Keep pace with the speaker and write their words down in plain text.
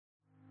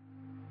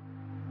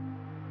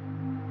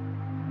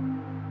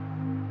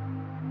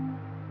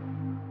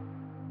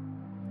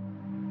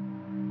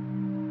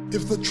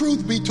If the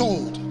truth be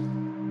told,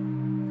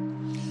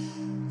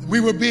 we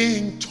were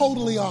being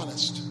totally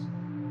honest.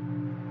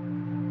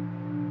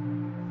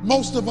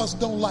 Most of us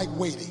don't like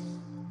waiting.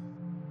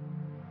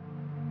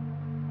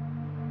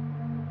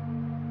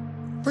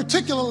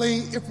 Particularly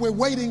if we're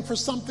waiting for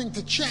something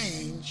to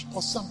change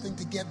or something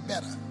to get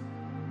better.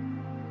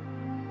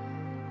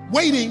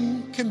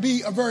 Waiting can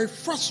be a very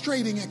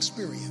frustrating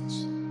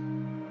experience.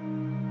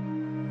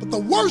 But the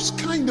worst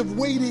kind of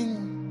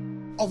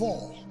waiting of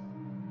all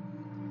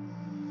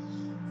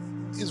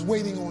is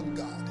waiting on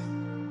God.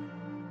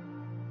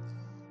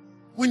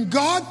 When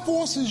God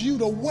forces you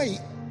to wait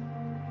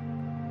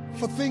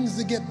for things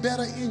to get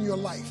better in your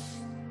life,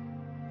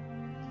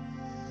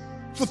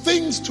 for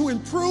things to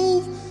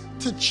improve,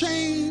 to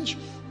change,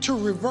 to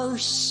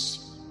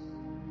reverse,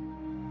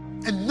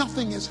 and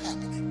nothing is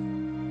happening.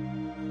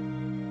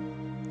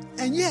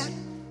 And yet,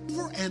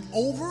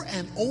 over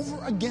and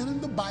over again in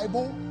the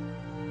Bible,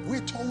 we're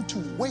told to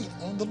wait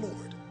on the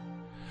Lord.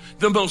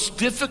 The most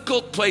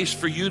difficult place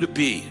for you to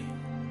be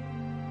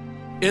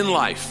in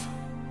life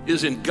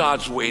is in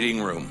God's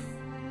waiting room.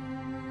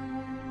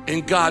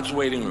 In God's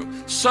waiting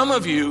room. Some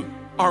of you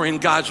are in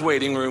God's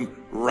waiting room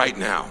right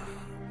now.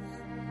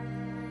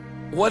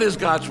 What is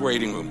God's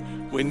waiting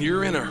room? When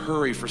you're in a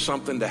hurry for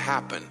something to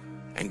happen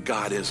and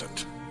God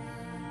isn't.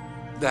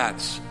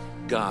 That's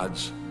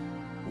God's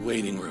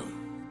waiting room.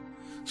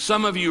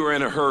 Some of you are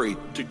in a hurry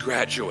to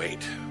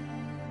graduate.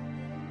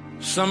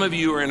 Some of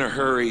you are in a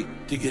hurry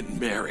to get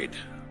married.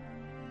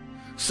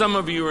 Some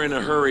of you are in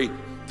a hurry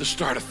to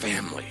start a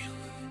family.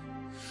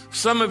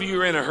 Some of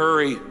you are in a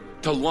hurry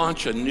to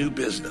launch a new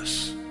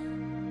business,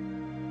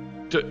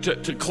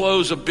 to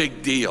close a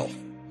big deal.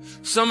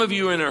 Some of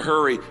you are in a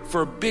hurry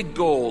for a big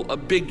goal, a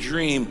big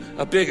dream,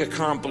 a big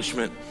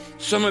accomplishment.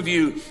 Some of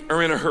you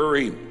are in a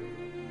hurry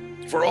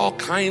for all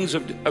kinds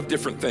of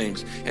different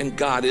things, and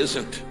God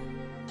isn't.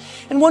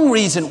 And one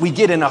reason we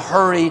get in a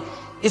hurry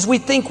is we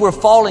think we're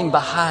falling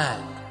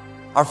behind.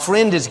 Our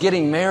friend is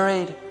getting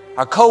married.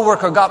 Our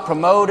coworker got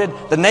promoted.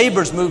 The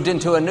neighbors moved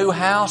into a new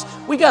house.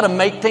 We got to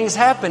make things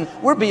happen.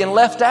 We're being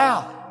left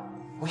out.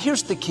 Well,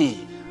 here's the key.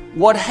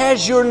 What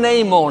has your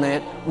name on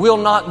it will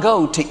not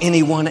go to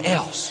anyone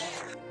else.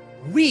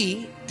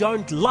 We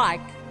don't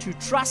like to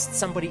trust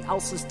somebody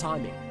else's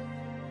timing.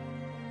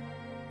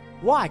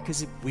 Why?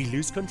 Because we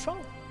lose control.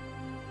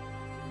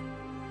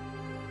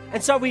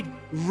 And so we'd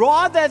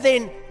rather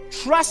than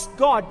trust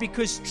God,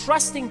 because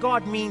trusting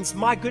God means,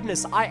 my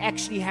goodness, I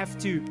actually have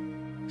to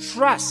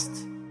trust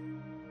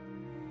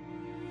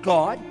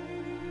God.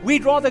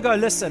 We'd rather go,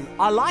 listen,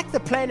 I like the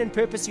plan and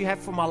purpose you have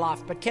for my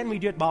life, but can we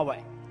do it my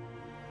way?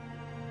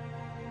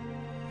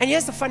 And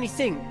here's the funny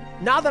thing.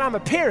 Now that I'm a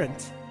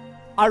parent,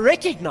 I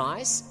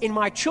recognize in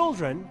my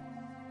children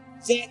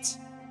that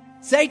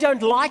they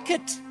don't like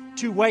it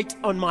to wait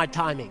on my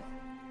timing.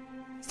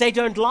 They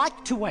don't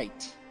like to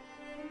wait.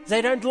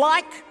 They don't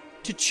like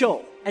to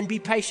chill and be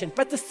patient.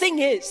 But the thing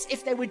is,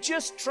 if they would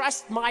just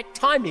trust my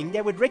timing,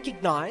 they would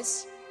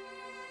recognize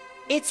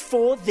it's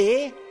for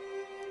their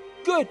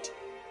good.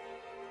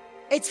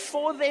 It's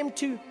for them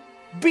to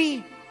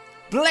be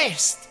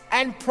blessed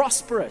and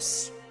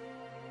prosperous.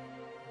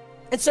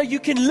 And so you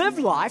can live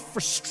life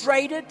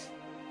frustrated,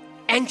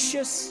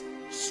 anxious,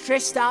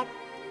 stressed out,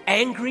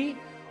 angry,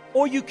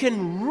 or you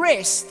can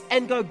rest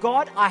and go,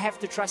 God, I have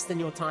to trust in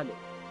your timing.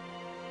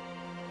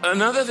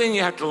 Another thing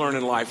you have to learn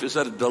in life is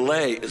that a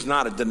delay is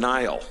not a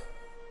denial.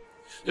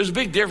 There's a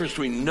big difference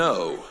between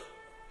no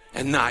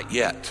and not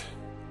yet.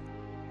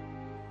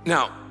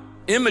 Now,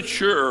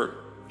 immature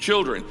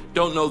children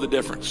don't know the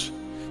difference.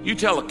 You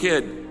tell a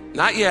kid,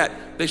 not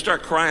yet, they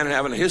start crying and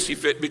having a hissy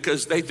fit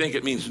because they think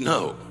it means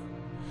no.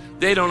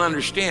 They don't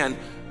understand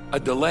a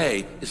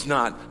delay is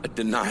not a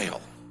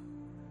denial.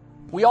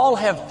 We all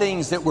have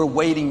things that we're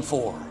waiting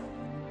for,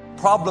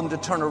 problem to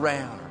turn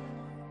around.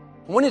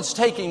 When it's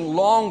taking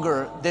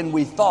longer than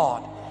we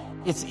thought,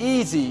 it's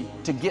easy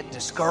to get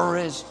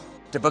discouraged,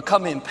 to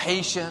become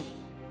impatient.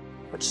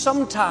 But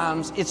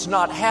sometimes it's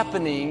not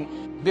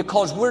happening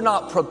because we're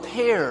not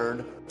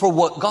prepared for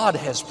what God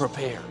has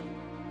prepared.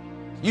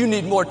 You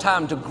need more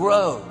time to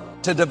grow,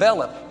 to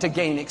develop, to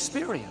gain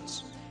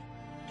experience.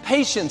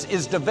 Patience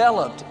is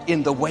developed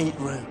in the wait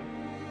room.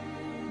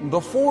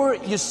 Before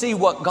you see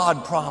what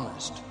God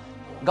promised,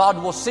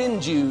 God will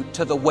send you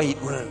to the wait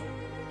room.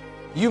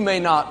 You may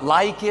not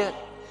like it.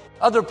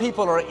 Other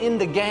people are in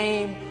the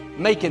game,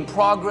 making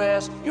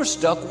progress. You're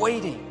stuck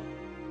waiting.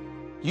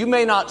 You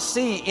may not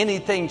see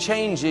anything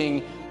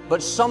changing,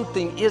 but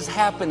something is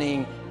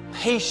happening.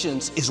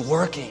 Patience is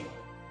working.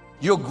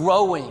 You're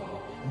growing,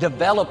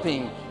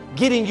 developing,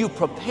 getting you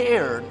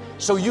prepared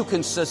so you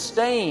can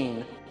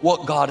sustain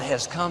what God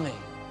has coming.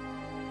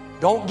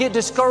 Don't get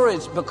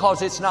discouraged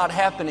because it's not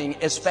happening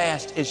as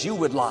fast as you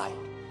would like.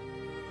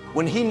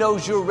 When He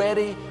knows you're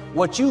ready,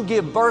 what you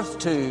give birth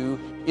to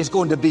is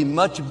going to be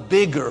much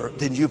bigger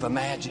than you've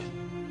imagined.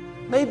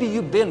 Maybe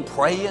you've been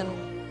praying,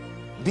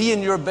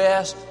 being your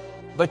best,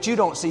 but you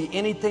don't see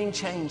anything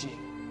changing.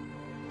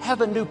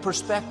 Have a new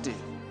perspective.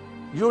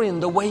 You're in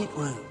the wait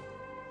room.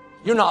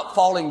 You're not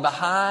falling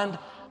behind.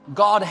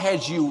 God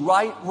has you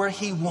right where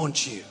He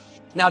wants you.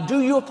 Now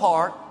do your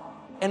part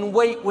and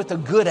wait with a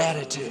good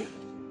attitude.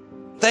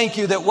 Thank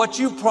you that what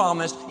you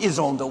promised is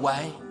on the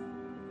way.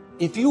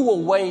 If you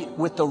will wait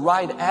with the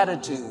right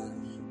attitude,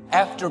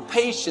 after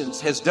patience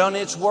has done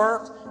its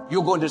work,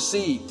 you're going to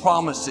see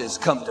promises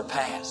come to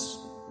pass.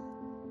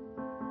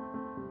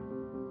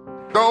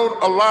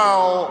 Don't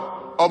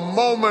allow a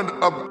moment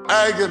of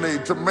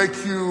agony to make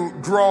you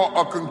draw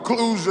a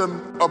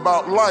conclusion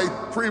about life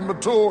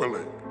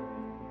prematurely.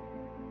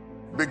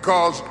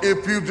 Because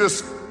if you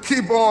just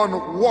keep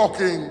on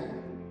walking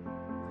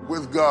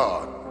with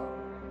God,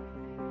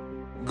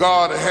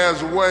 God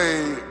has a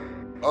way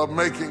of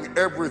making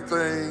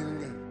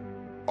everything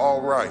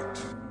all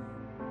right.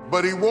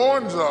 But He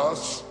warns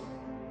us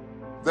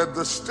that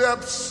the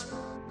steps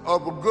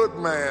of a good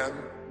man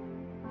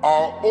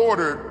are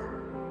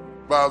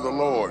ordered by the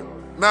Lord.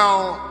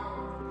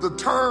 Now, the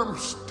term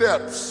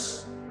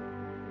steps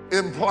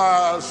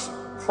implies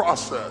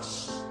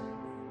process.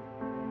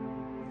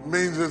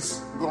 Means it's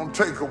going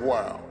to take a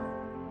while.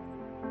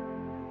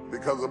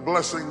 Because a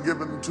blessing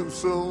given too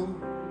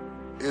soon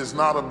is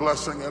not a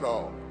blessing at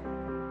all.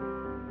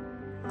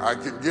 I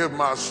can give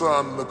my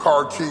son the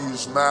car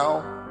keys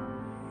now,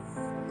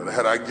 but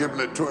had I given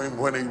it to him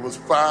when he was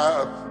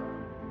 5,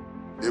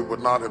 it would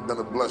not have been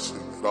a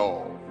blessing at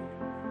all.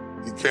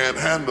 He can't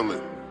handle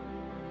it.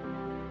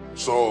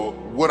 So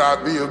would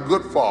I be a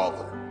good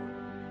father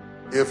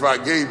if I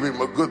gave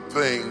him a good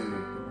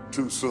thing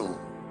too soon?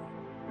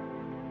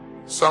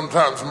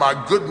 Sometimes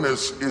my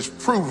goodness is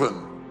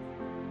proven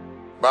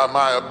by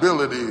my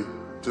ability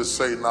to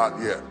say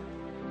not yet.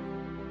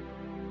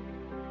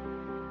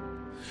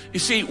 You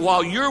see,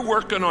 while you're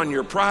working on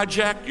your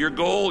project, your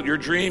goal, your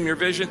dream, your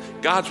vision,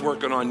 God's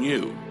working on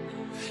you.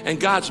 And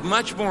God's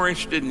much more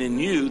interested in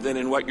you than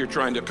in what you're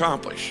trying to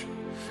accomplish.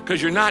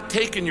 Because you're not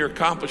taking your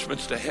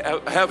accomplishments to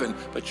heaven,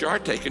 but you are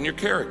taking your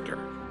character.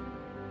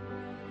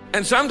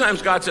 And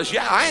sometimes God says,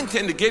 yeah, I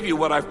intend to give you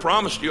what I've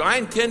promised you. I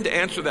intend to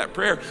answer that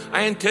prayer.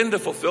 I intend to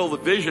fulfill the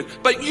vision,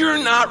 but you're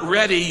not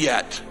ready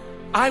yet.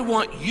 I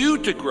want you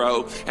to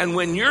grow, and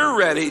when you're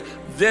ready,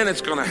 then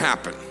it's going to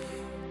happen.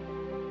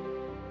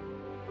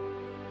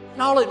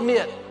 And I'll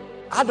admit,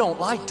 I don't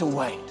like to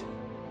wait.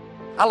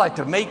 I like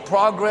to make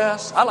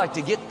progress. I like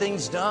to get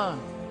things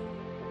done.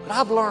 But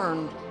I've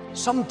learned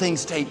some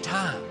things take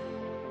time.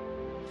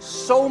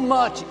 So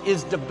much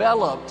is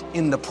developed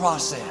in the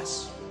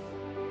process.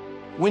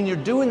 When you're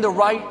doing the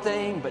right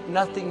thing, but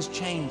nothing's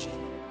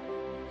changing,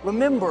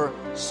 remember,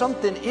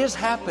 something is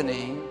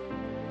happening.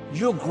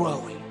 You're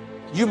growing.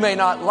 You may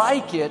not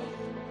like it,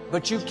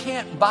 but you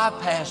can't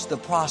bypass the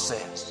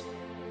process.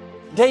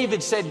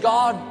 David said,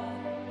 God,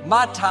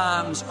 my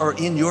times are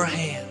in your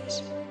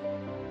hands.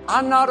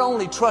 I not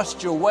only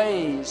trust your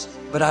ways,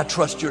 but I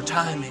trust your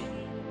timing.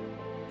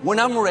 When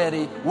I'm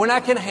ready, when I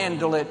can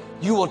handle it,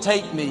 you will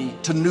take me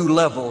to new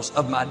levels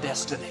of my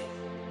destiny.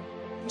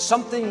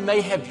 Something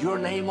may have your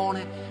name on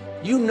it.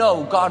 You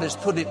know God has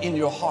put it in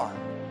your heart.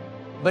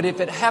 But if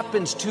it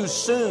happens too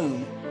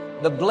soon,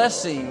 the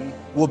blessing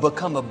will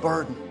become a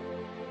burden.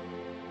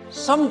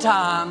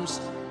 Sometimes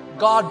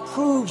God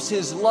proves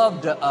His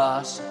love to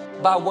us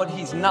by what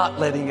He's not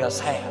letting us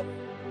have.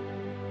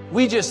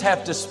 We just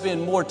have to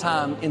spend more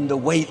time in the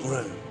weight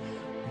room,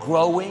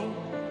 growing,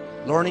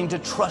 learning to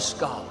trust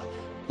God,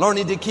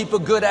 learning to keep a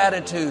good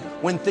attitude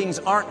when things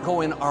aren't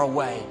going our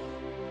way.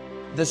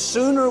 The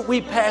sooner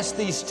we pass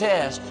these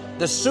tests,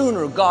 the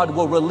sooner God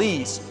will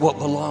release what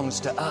belongs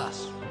to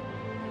us.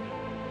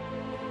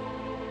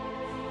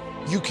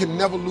 You can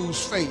never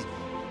lose faith.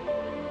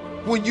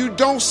 When you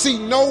don't see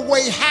no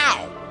way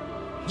how,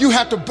 you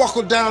have to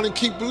buckle down and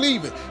keep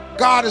believing.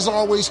 God is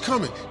always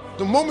coming.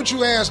 The moment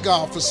you ask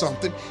God for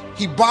something,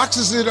 He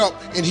boxes it up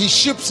and He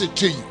ships it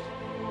to you.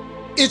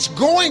 It's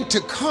going to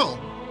come.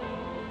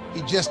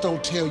 He just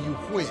don't tell you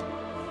when.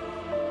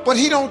 But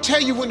He don't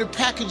tell you when the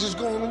package is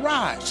going to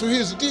arrive. So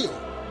here's the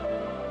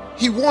deal.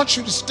 He wants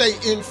you to stay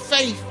in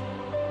faith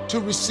to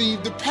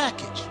receive the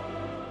package,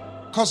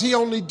 because He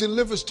only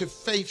delivers to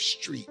Faith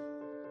Street.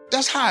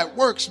 That's how it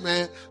works,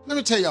 man. Let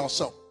me tell y'all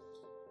something.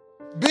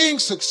 Being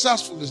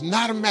successful is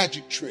not a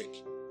magic trick.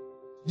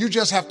 You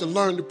just have to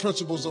learn the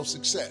principles of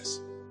success.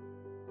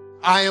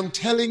 I am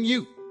telling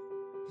you,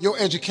 your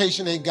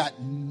education ain't got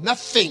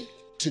nothing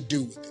to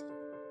do with it.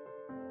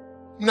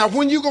 Now,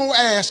 when you going to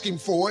ask Him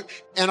for it,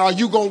 and are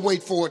you going to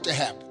wait for it to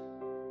happen?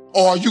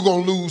 Or are you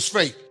going to lose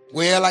faith?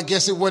 Well, I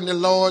guess it wasn't the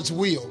Lord's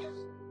will.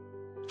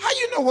 How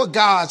you know what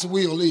God's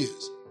will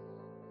is?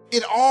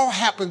 It all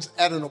happens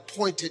at an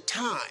appointed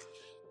time,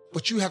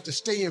 but you have to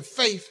stay in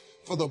faith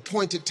for the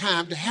appointed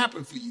time to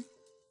happen for you.